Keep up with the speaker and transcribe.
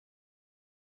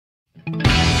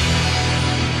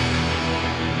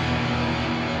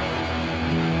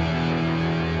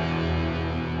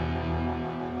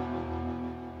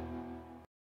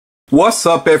What's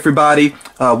up, everybody?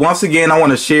 Once again, I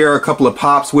want to share a couple of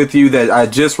pops with you that I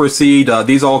just received.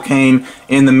 These all came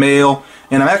in the mail,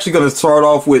 and I'm actually going to start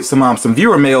off with some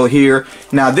viewer mail here.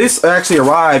 Now, this actually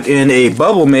arrived in a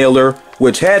bubble mailer,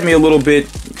 which had me a little bit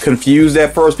confused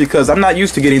at first because I'm not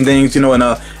used to getting things, you know, in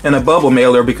a bubble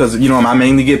mailer, because, you know, I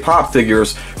mainly get pop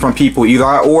figures from people. Either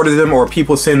I order them or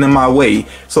people send them my way.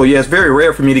 So yeah, it's very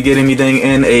rare for me to get anything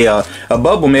in a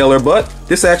bubble mailer, but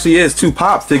this actually is 2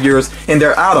 pop figures, and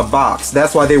they're out of box.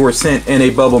 That's why they were sent in a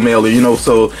bubble mailer, you know,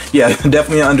 so yeah,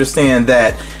 definitely understand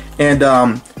that.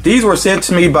 And these were sent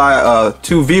to me by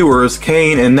 2 viewers,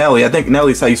 Kane and Nelly. I think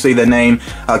Nelly's how you say that name.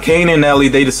 Kane and Nelly,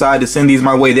 they decided to send these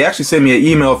my way. They actually sent me an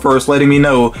email first letting me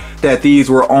know that these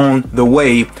were on the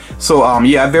way. So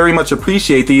yeah, I very much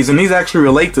appreciate these, and these actually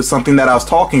relate to something that I was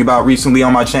talking about recently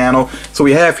on my channel. So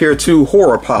we have here 2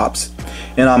 horror pops.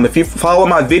 And if you follow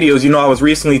my videos, you know I was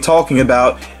recently talking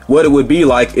about what it would be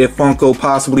like if Funko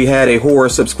possibly had a horror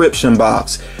subscription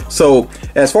box. So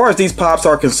as far as these pops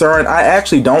are concerned, I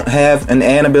actually don't have an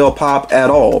Annabelle pop at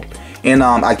all. And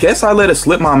I guess I let it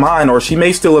slip my mind, or she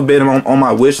may still have been on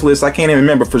my wish list. I can't even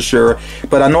remember for sure.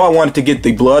 But I know I wanted to get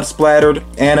the blood splattered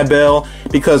Annabelle,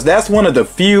 because that's one of the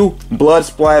few blood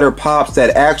splatter pops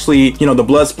that actually, you know, the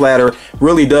blood splatter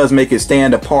really does make it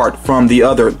stand apart from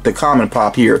the common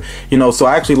pop here. You know, so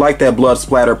I actually like that blood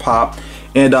splatter pop.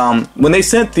 And when they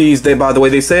sent these, by the way,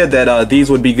 they said that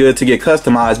these would be good to get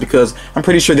customized, because I'm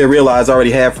pretty sure they realized I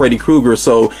already have Freddy Krueger.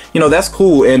 So, you know, that's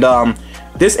cool. And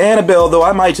this Annabelle, though,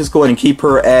 I might just go ahead and keep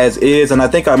her as is, and I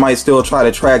think I might still try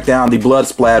to track down the blood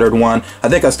splattered one. I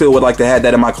think I still would like to have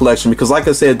that in my collection, because like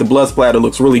I said, the blood splatter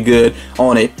looks really good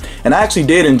on it. And I actually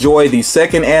did enjoy the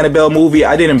second Annabelle movie.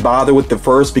 I didn't bother with the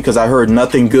first because I heard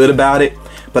nothing good about it.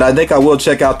 But I think I will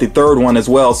check out the third one as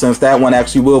well, since that one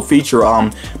actually will feature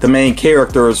the main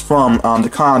characters from The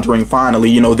Conjuring finally,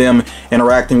 you know, them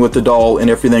interacting with the doll and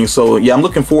everything. So yeah, I'm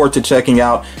looking forward to checking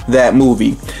out that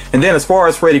movie. And then as far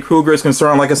as Freddy Krueger is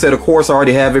concerned, like I said, of course I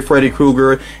already have a Freddy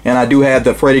Krueger, and I do have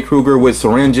the Freddy Krueger with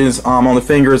syringes on the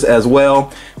fingers as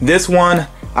well. This one,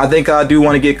 I think I do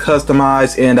want to get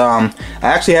customized, and I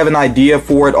actually have an idea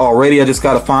for it already. I just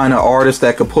got to find an artist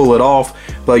that could pull it off.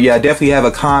 But yeah, I definitely have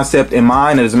a concept in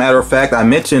mind. And as a matter of fact, I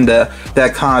mentioned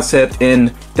that concept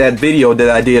in that video that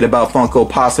I did about Funko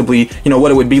possibly, you know,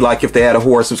 what it would be like if they had a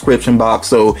horror subscription box.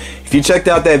 So if you checked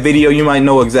out that video, you might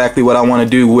know exactly what I want to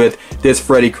do with this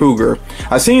Freddy Krueger.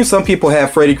 I've seen some people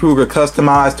have Freddy Krueger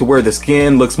customized to where the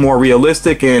skin looks more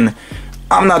realistic, and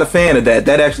I'm not a fan of that.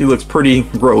 That actually looks pretty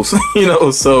gross, you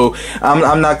know, so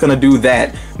I'm not going to do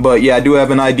that. But yeah, I do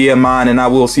have an idea in mind, and I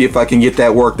will see if I can get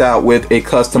that worked out with a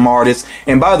custom artist.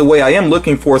 And by the way, I am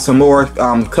looking for some more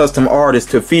custom artists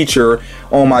to feature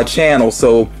on my channel.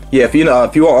 So yeah, if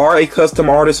you are a custom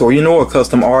artist, or you know a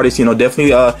custom artist, you know,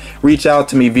 definitely reach out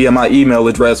to me via my email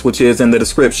address, which is in the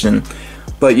description.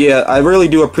 But yeah, I really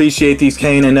do appreciate these,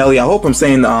 Kane and Nelly. I hope I'm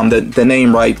saying the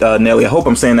name right, Nelly. I hope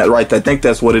I'm saying that right. I think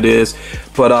that's what it is.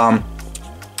 But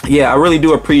yeah, I really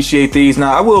do appreciate these.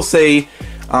 Now, I will say,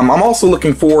 I'm also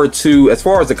looking forward to, as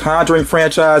far as the Conjuring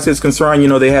franchise is concerned, you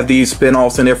know, they have these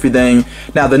spin-offs and everything.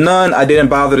 Now, The Nun, I didn't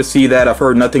bother to see that. I've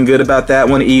heard nothing good about that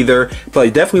one either.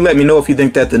 But definitely let me know if you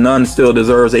think that The Nun still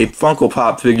deserves a Funko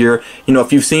Pop figure. You know,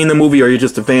 if you've seen the movie or you're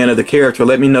just a fan of the character,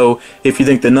 let me know if you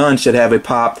think The Nun should have a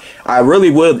pop. I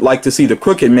really would like to see the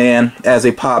Crooked Man as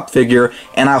a pop figure,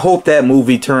 and I hope that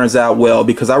movie turns out well,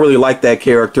 because I really like that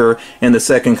character in the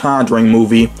second Conjuring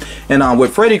movie. And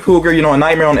with Freddy Krueger, you know, A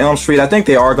Nightmare on Elm Street, I think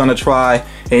they are going to try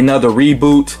another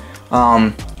reboot.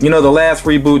 You know, the last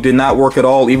reboot did not work at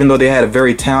all, even though they had a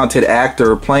very talented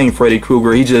actor playing Freddy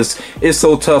Krueger. He just is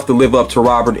so tough to live up to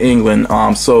Robert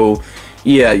Englund. So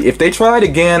yeah, if they try it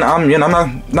again, I'm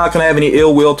not gonna have any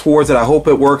ill will towards it. I hope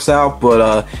it works out,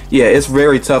 but yeah, it's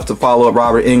very tough to follow up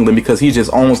Robert Englund, because he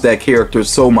just owns that character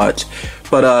so much.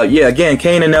 But yeah, again,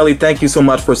 Kane and Nelly, thank you so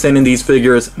much for sending these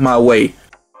figures my way.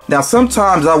 Now,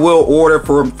 sometimes I will order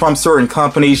from certain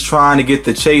companies trying to get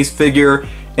the Chase figure,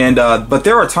 and but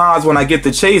there are times when I get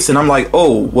the Chase and I'm like,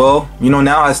 oh, well, you know,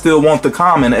 now I still want the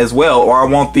common as well, or I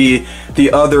want the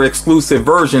other exclusive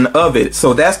version of it.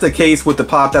 So that's the case with the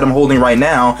pop that I'm holding right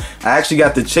now. I actually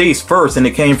got the Chase first, and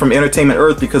it came from Entertainment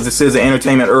Earth because this is an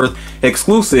Entertainment Earth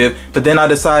exclusive, but then I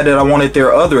decided I wanted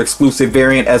their other exclusive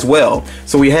variant as well.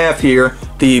 So we have here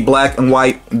the black and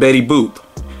white Betty Boop.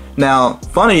 Now,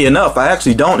 funny enough, I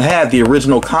actually don't have the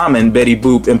original common Betty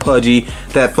Boop and Pudgy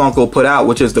that Funko put out,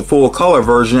 which is the full color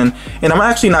version. And I'm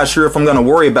actually not sure if I'm going to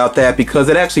worry about that because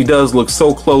it actually does look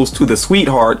so close to the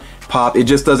Sweetheart pop. It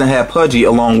just doesn't have Pudgy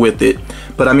along with it.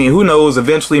 But I mean, who knows?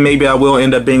 Eventually, maybe I will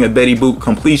end up being a Betty Boop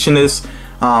completionist.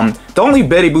 The only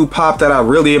Betty Boop pop that I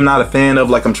really am not a fan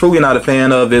of, like I'm truly not a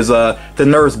fan of, is the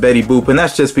Nurse Betty Boop. And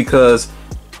that's just because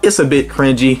it's a bit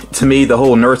cringy to me, the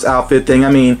whole nurse outfit thing.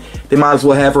 I mean, they might as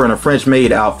well have her in a French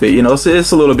maid outfit, you know, so it's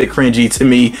a little bit cringy to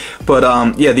me. But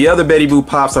yeah, the other Betty Boop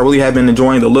pops, I really have been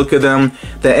enjoying the look of them.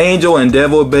 The Angel and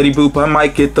Devil Betty Boop, I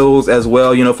might get those as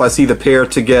well, you know, if I see the pair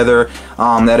together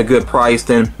at a good price,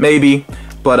 then maybe.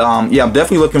 But yeah, I'm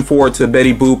definitely looking forward to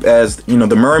Betty Boop as, you know,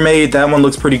 the mermaid. That one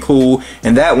looks pretty cool,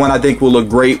 and that one I think will look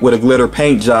great with a glitter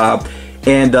paint job.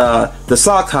 And the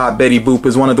Sock Hop Betty Boop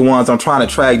is one of the ones I'm trying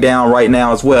to track down right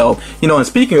now as well. You know, and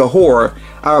speaking of horror,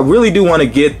 I really do want to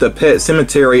get the Pet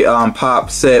Cemetery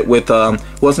pop set with, well,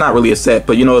 it's not really a set,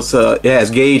 but you know, it's it has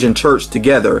Gage and Church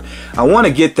together. I want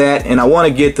to get that, and I want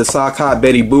to get the Sock Hop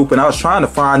Betty Boop, and I was trying to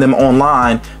find them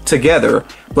online together,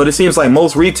 but it seems like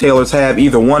most retailers have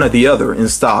either one or the other in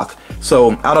stock.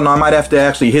 So I don't know, I might have to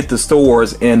actually hit the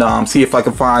stores and see if I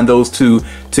can find those two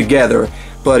together.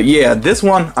 But yeah, this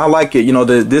one, I like it. You know,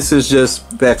 this is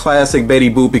just that classic Betty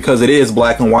Boop because it is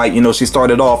black and white. You know, she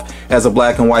started off as a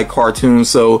black and white cartoon.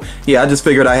 So yeah, I just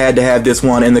figured I had to have this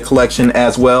one in the collection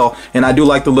as well. And I do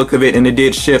like the look of it, and it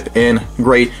did ship in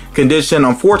great condition.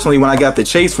 Unfortunately, when I got the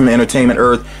Chase from Entertainment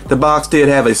Earth, the box did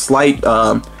have a slight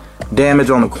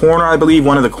damage on the corner, I believe,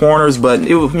 one of the corners, but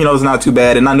it was, you know, it's not too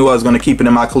bad. And I knew I was going to keep it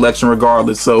in my collection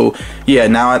regardless. So yeah,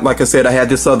 now, like I said, I had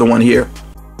this other one here.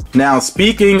 Now,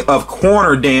 speaking of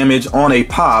corner damage on a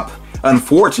pop,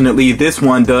 unfortunately, this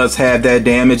one does have that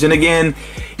damage. And again,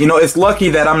 you know, it's lucky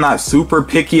that I'm not super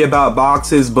picky about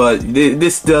boxes, but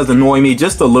this does annoy me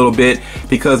just a little bit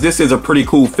because this is a pretty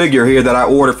cool figure here that I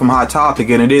ordered from Hot Topic,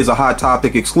 and it is a Hot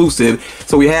Topic exclusive.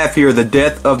 So we have here the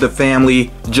Death of the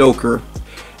Family Joker.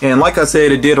 And like I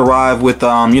said, it did arrive with,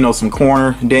 you know, some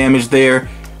corner damage there.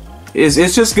 It's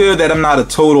just good that I'm not a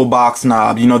total box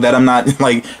snob, you know, that I'm not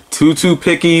like too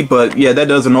picky, but yeah, that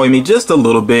does annoy me just a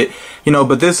little bit, you know.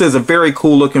 But this is a very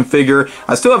cool looking figure.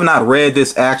 I still have not read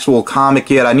this actual comic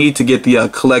yet. I need to get the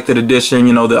collected edition,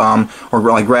 you know, the or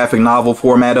like graphic novel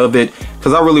format of it,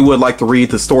 because I really would like to read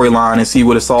the storyline and see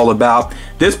what it's all about.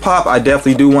 This pop, I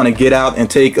definitely do want to get out and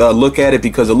take a look at it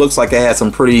because it looks like it has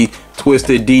some pretty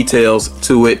twisted details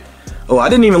to it. Oh, I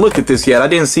didn't even look at this yet. I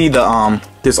didn't see the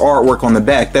this artwork on the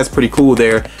back. That's pretty cool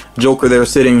there. Joker there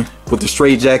sitting with the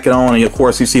straight jacket on, and of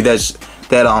course you see that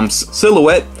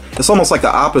silhouette. It's almost like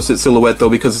the opposite silhouette though,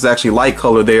 because it's actually light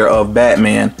color there of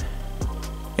Batman.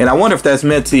 And I wonder if that's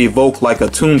meant to evoke like a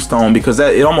tombstone, because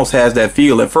it almost has that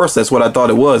feel. At first that's what I thought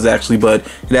it was actually, but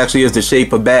it actually is the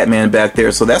shape of Batman back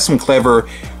there. So that's some clever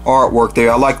artwork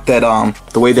there. I like that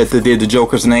the way that they did the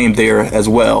Joker's name there as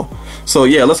well. So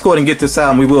yeah, let's go ahead and get this out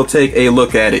and we will take a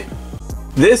look at it.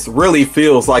 This really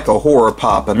feels like a horror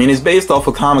pop. I mean, it's based off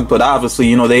a comic, but obviously,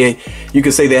 you know, you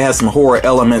could say they have some horror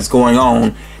elements going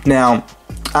on. Now,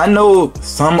 I know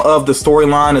some of the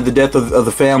storyline of the Death of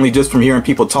the Family just from hearing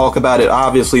people talk about it.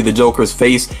 Obviously, the Joker's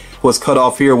face was cut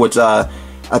off here, which I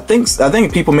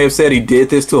think people may have said he did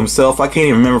this to himself. I can't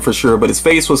even remember for sure, but his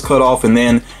face was cut off and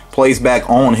then placed back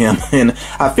on him. And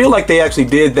I feel like they actually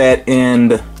did that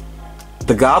in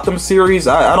the Gotham series.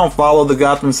 I don't follow the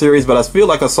Gotham series, but I feel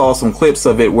like I saw some clips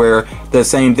of it where the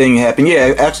same thing happened.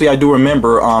 Yeah, actually I do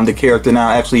remember the character now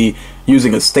actually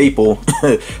using a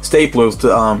staplers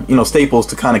to you know, staples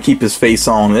to kind of keep his face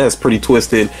on. That's pretty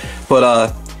twisted.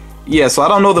 But yeah, so I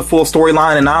don't know the full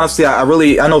storyline, and honestly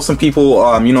I know some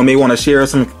people you know, may want to share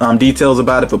some details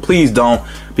about it, but please don't,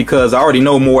 because I already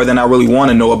know more than I really want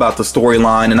to know about the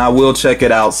storyline, and I will check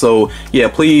it out. So yeah,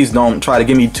 please don't try to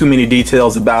give me too many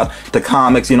details about the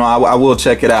comics. You know, I will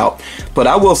check it out. But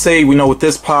I will say, you know, with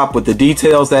this pop, with the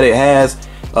details that it has,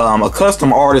 a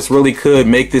custom artist really could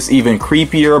make this even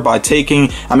creepier by taking,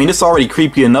 I mean, it's already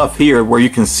creepy enough here where you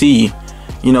can see,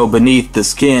 you know, beneath the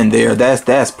skin there.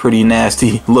 That's pretty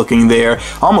nasty looking there.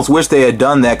 I almost wish they had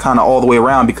done that kind of all the way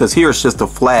around, because here it's just a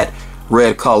flat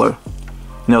red color,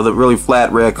 you know, the really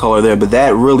flat red color there, but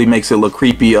that really makes it look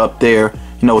creepy up there,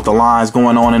 you know, with the lines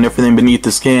going on and everything beneath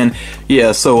the skin.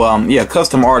 Yeah, so yeah,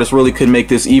 custom artists really could make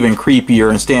this even creepier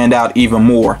and stand out even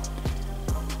more.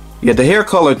 Yeah, the hair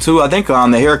color too, I think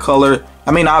the hair color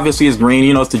I mean, obviously it's green,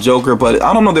 you know, it's the Joker, but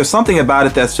I don't know, there's something about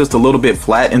it that's just a little bit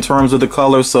flat in terms of the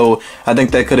color, so I think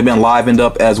that could have been livened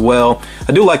up as well.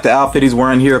 I do like the outfit he's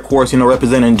wearing here, of course, you know,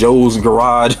 representing Joe's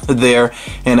garage there,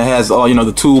 and it has all, you know,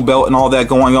 the tool belt and all that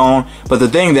going on. But the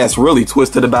thing that's really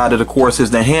twisted about it, of course,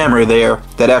 is the hammer there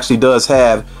that actually does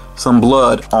have some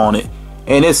blood on it,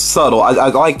 and it's subtle. I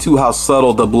like too how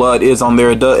subtle the blood is on there.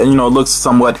 It does, you know, it looks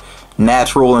somewhat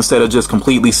natural instead of just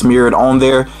completely smeared on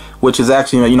there, which is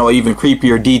actually, you know, even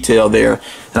creepier detail there.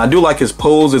 And I do like his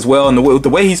pose as well, and the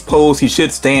way he's posed, he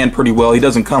should stand pretty well. He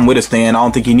doesn't come with a stand. I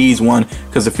don't think he needs one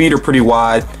because the feet are pretty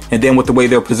wide, and then with the way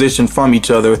they're positioned from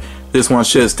each other, this one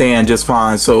should stand just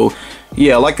fine. So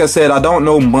yeah, like I said, I don't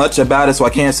know much about it, so I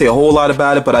can't say a whole lot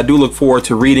about it, but I do look forward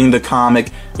to reading the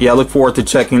comic. Yeah, I look forward to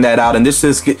checking that out, and this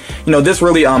is, you know, this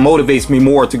really motivates me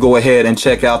more to go ahead and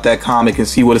check out that comic and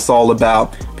see what it's all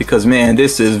about, because man,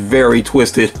 this is very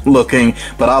twisted looking,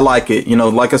 but I like it. You know,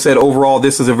 like I said, overall,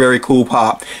 this is a very cool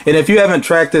pop. And if you haven't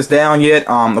tracked this down yet,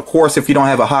 of course, if you don't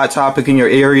have a Hot Topic in your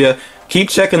area, keep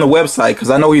checking the website, because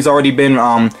I know he's already been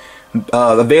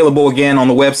available again on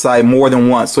the website more than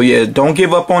once. So yeah, don't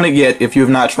give up on it yet if you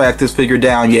have not tracked this figure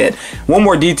down yet. One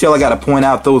more detail I gotta point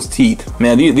out, those teeth.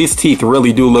 Man, these teeth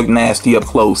really do look nasty up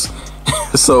close.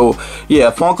 So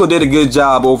yeah, Funko did a good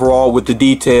job overall with the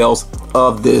details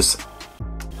of this.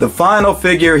 The final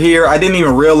figure here, I didn't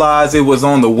even realize it was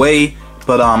on the way,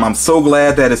 but I'm so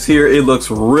glad that it's here. It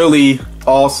looks really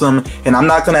awesome, and I'm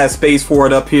not gonna have space for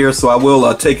it up here, so I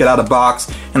will take it out of box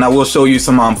and I will show you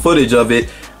some footage of it.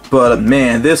 But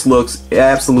man, this looks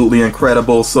absolutely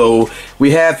incredible. So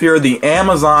we have here the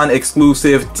Amazon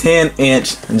exclusive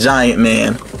 10-inch Giant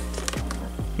Man.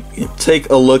 Take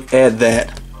a look at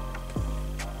that.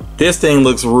 This thing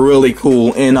looks really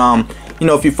cool. And you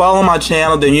know, if you follow my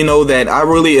channel, then you know that I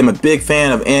really am a big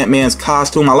fan of Ant-Man's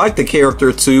costume. I like the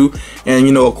character too, and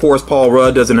you know, of course, Paul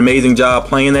Rudd does an amazing job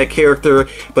playing that character.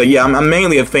 But yeah, I'm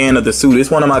mainly a fan of the suit.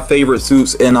 It's one of my favorite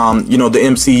suits in you know, the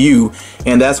MCU,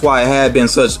 and that's why I have been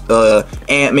such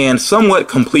Ant-Man somewhat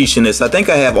completionist. I think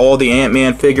I have all the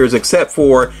Ant-Man figures except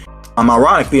for,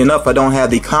 ironically enough, I don't have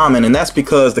the common, and that's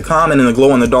because the common and the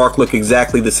glow-in-the-dark look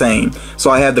exactly the same. So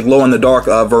I have the glow-in-the-dark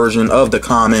version of the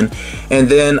common, and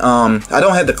then I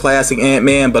don't have the classic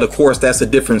Ant-Man, but of course that's a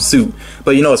different suit.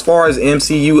 But you know, as far as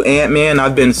MCU Ant-Man,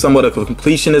 I've been somewhat of a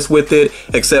completionist with it,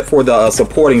 except for the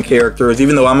supporting characters,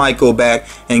 even though I might go back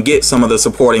and get some of the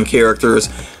supporting characters.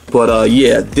 But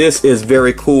yeah, this is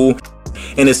very cool.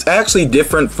 And it's actually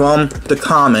different from the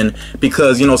common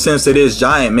because, you know, since it is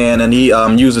Giant Man and he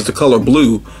uses the color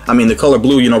blue, I mean the color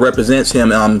blue, you know, represents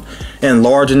him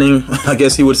enlarging, I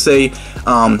guess you would say.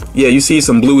 Yeah, you see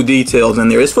some blue details in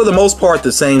there. It's for the most part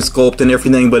the same sculpt and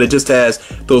everything, but it just has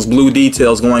those blue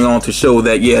details going on to show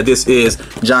that, yeah, this is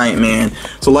Giant Man.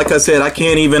 So like I said, I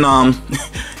can't even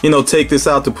you know, take this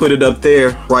out to put it up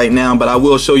there right now, but I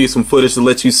will show you some footage to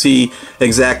let you see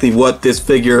exactly what this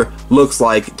figure looks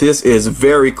like. This is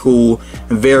very cool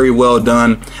and very well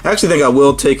done. I actually think I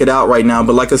will take it out right now,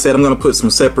 but like I said, I'm going to put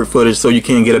some separate footage so you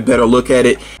can get a better look at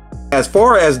it. As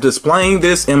far as displaying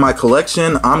this in my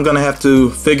collection, I'm gonna have to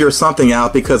figure something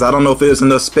out because I don't know if there's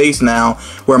enough space now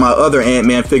where my other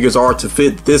Ant-Man figures are to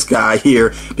fit this guy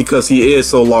here because he is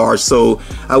so large. So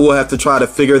I will have to try to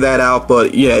figure that out,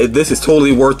 but yeah, this is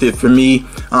totally worth it for me.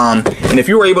 And if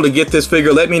you were able to get this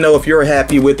figure, let me know if you're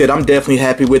happy with it. I'm definitely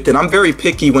happy with it. I'm very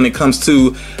picky when it comes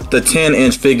to the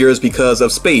 10-inch figures because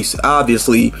of space,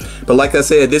 obviously. But like I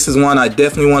said, this is one I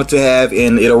definitely wanted to have,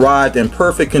 and it arrived in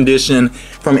perfect condition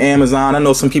from Amazon. I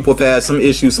know some people have had some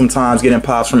issues sometimes getting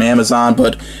pops from Amazon,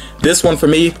 but this one for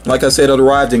me, like I said, it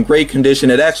arrived in great condition.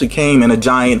 It actually came in a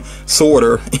giant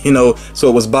sorter, you know, so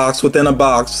it was boxed within a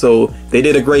box. So they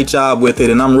did a great job with it,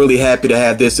 and I'm really happy to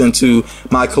have this into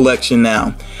my collection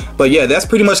now. But yeah, that's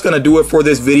pretty much going to do it for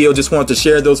this video. Just wanted to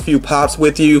share those few pops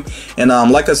with you. And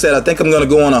like I said, I think I'm going to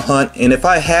go on a hunt, and if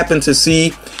I happen to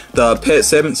see the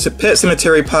Pet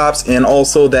Cemetery pops and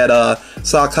also that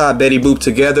Sock Hop Betty Boop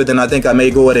together, then I think I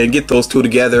may go ahead and get those two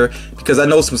together because I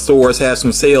know some stores have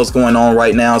some sales going on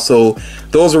right now. So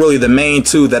those are really the main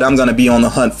two that I'm going to be on the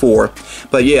hunt for.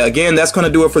 But yeah, again, that's going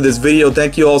to do it for this video.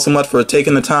 Thank you all so much for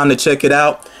taking the time to check it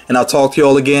out, and I'll talk to you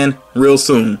all again real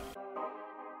soon.